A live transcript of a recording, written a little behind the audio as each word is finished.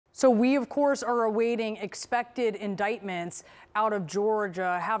So we, of course, are awaiting expected indictments out of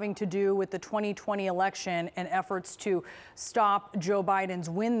Georgia having to do with the 2020 election and efforts to stop Joe Biden's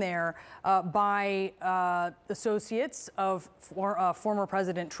win there by associates of former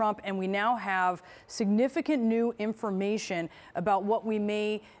President Trump. And we now have significant new information about what we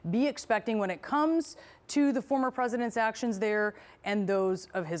may be expecting when it comes to the former president's actions there and those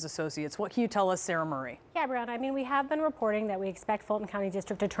of his associates. What can you tell us, Sara Murray? Yeah, Brianna, I mean, we have been reporting that we expect Fulton County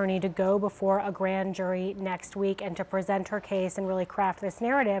District Attorney to go before a grand jury next week and to present her case and really craft this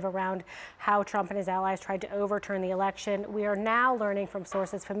narrative around how Trump and his allies tried to overturn the election. We are now learning from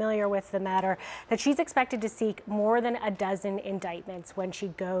sources familiar with the matter that she's expected to seek more than a dozen indictments when she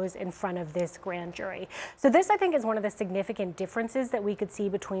goes in front of this grand jury. So this, I think, is one of the significant differences that we could see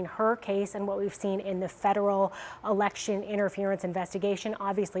between her case and what we've seen in the federal election interference investigation.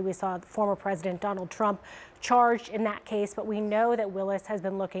 Obviously, we saw former President Donald Trump charged in that case, but we know that Willis has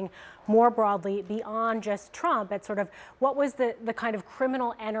been looking more broadly beyond just Trump at sort of what was the kind of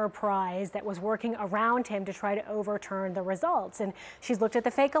criminal enterprise that was working around him to try to overturn the results. And she's looked at the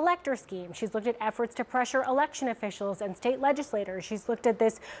fake elector scheme. She's looked at efforts to pressure election officials and state legislators. She's looked at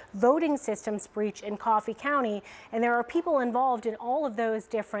this voting systems breach in Coffee County. And there are people involved in all of those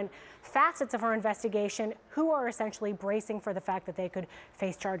different facets of her investigation who are essentially bracing for the fact that they could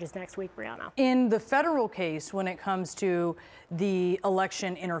face charges next week, Brianna. In the federal case, when it comes to the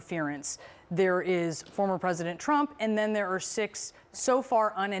election interference, there is former President Trump, and then there are 6 so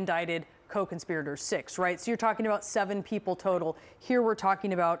far unindicted co-conspirators, 6, right? So you're talking about 7 people total. Here we're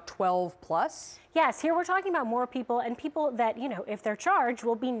talking about 12 plus? Yes, here we're talking about more people, and people that, you know, if they're charged,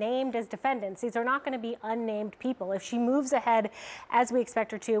 will be named as defendants. These are not going to be unnamed people. If she moves ahead, as we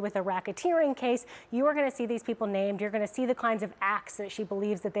expect her to, with a racketeering case, you are going to see these people named. You're going to see the kinds of acts that she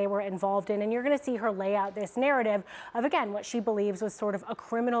believes that they were involved in, and you're going to see her lay out this narrative of, again, what she believes was sort of a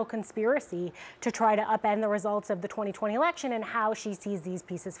criminal conspiracy to try to upend the results of the 2020 election and how she sees these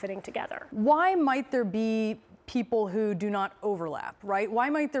pieces fitting together. Why might there be people who do not overlap, right? Why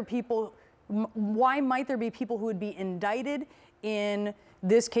might there be people who would be indicted in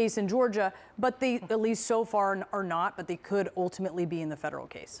this case in Georgia, but they, at least so far, are not, but they could ultimately be in the federal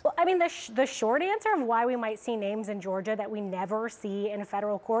case? Well, I mean, the short answer of why we might see names in Georgia that we never see in a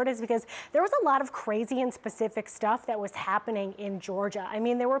federal court is because there was a lot of crazy and specific stuff that was happening in Georgia. I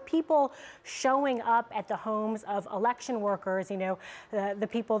mean, there were people showing up at the homes of election workers, you know, the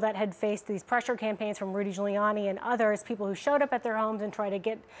people that had faced these pressure campaigns from Rudy Giuliani and others, people who showed up at their homes and tried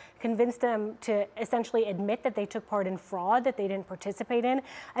to convince them to essentially admit that they took part in fraud that they didn't participate in.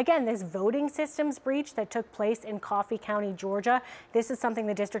 Again, this voting systems breach that took place in Coffee County, Georgia, this is something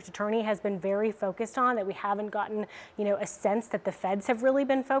the district attorney has been very focused on, that we haven't gotten, you know, a sense that the feds have really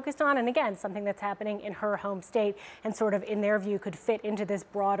been focused on. And again, something that's happening in her home state and sort of, in their view, could fit into this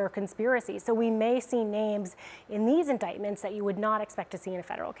broader conspiracy. So we may see names in these indictments that you would not expect to see in a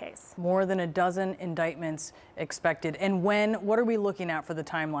federal case. More than a dozen indictments expected. And what are we looking at for the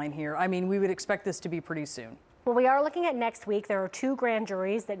timeline here? I mean, we would expect this to be pretty soon. Well, we are looking at next week. There are 2 grand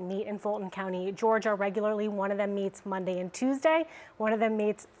juries that meet in Fulton County, Georgia regularly. One of them meets Monday and Tuesday. One of them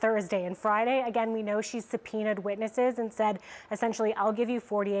meets Thursday and Friday. Again, we know she's subpoenaed witnesses and said, essentially, I'll give you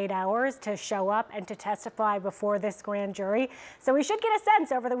 48 hours to show up and to testify before this grand jury. So we should get a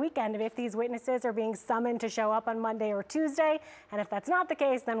sense over the weekend of if these witnesses are being summoned to show up on Monday or Tuesday. And if that's not the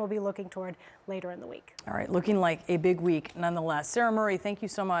case, then we'll be looking toward later in the week. All right, looking like a big week nonetheless. Sara Murray, thank you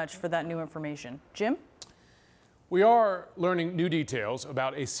so much for that new information. Jim? We are learning new details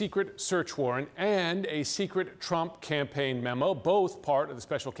about a secret search warrant and a secret Trump campaign memo, both part of the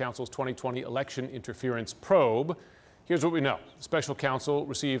special counsel's 2020 election interference probe. Here's what we know. The special counsel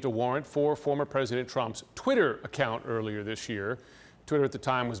received a warrant for former President Trump's Twitter account earlier this year. Twitter at the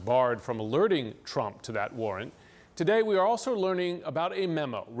time was barred from alerting Trump to that warrant. Today, we are also learning about a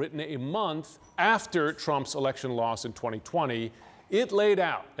memo written a month after Trump's election loss in 2020. It laid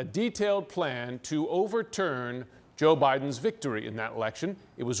out a detailed plan to overturn Joe Biden's victory in that election.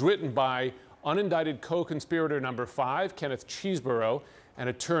 It was written by unindicted co-conspirator number 5, Kenneth Cheeseborough, an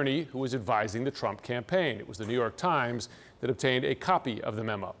attorney who was advising the Trump campaign. It was the New York Times that obtained a copy of the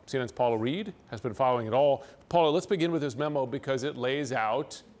memo. CNN's Paula Reed has been following it all. Paula, let's begin with this memo because it lays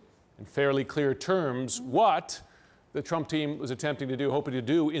out in fairly clear terms what the Trump team was attempting to do, hoping to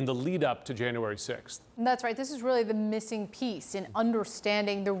do in the lead up to January 6th. That's right. This is really the missing piece in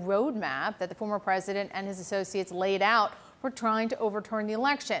understanding the roadmap that the former president and his associates laid out for trying to overturn the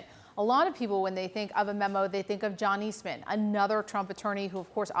election. A lot of people, when they think of a memo, they think of John Eastman, another Trump attorney who,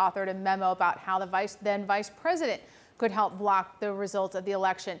 of course, authored a memo about how the then vice president could help block the results of the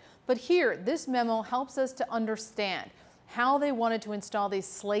election. But here, this memo helps us to understand how they wanted to install these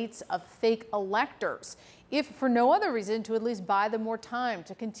slates of fake electors, if for no other reason, to at least buy them more time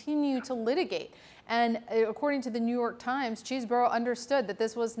to continue to litigate. And according to the New York Times, Cheeseborough understood that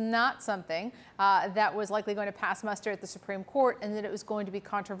this was not something that was likely going to pass muster at the Supreme Court, and that it was going to be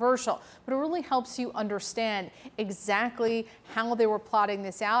controversial. But it really helps you understand exactly how they were plotting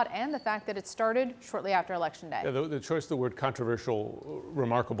this out, and the fact that it started shortly after Election Day. Yeah, the choice of the word controversial,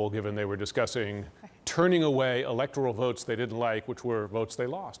 remarkable, given they were discussing turning away electoral votes they didn't like, which were votes they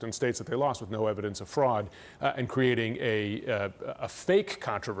lost in states that they lost with no evidence of fraud, and creating a fake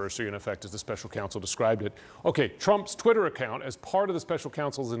controversy, in effect, as the special counsel described it. Okay, Trump's Twitter account, as part of the special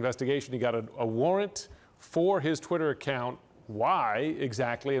counsel's investigation, he got a warrant for his Twitter account. Why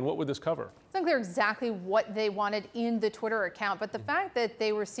exactly, and what would this cover? It's unclear exactly what they wanted in the Twitter account, but the fact that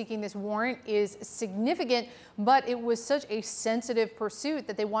they were seeking this warrant is significant, but it was such a sensitive pursuit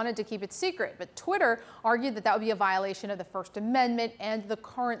that they wanted to keep it secret. But Twitter argued that that would be a violation of the First Amendment and the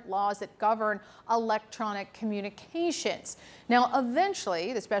current laws that govern electronic communications. Now,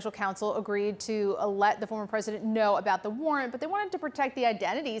 eventually, the special counsel agreed to let the former president know about the warrant, but they wanted to protect the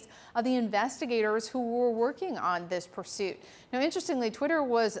identities of the investigators who were working on this pursuit. Now, interestingly, Twitter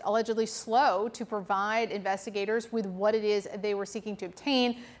was allegedly slow to provide investigators with what it is they were seeking to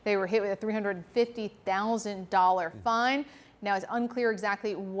obtain. They were hit with a $350,000 fine. Now, it's unclear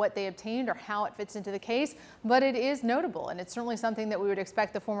exactly what they obtained or how it fits into the case, but it is notable, and it's certainly something that we would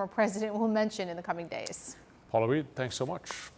expect the former president will mention in the coming days. Paula Reed, thanks so much.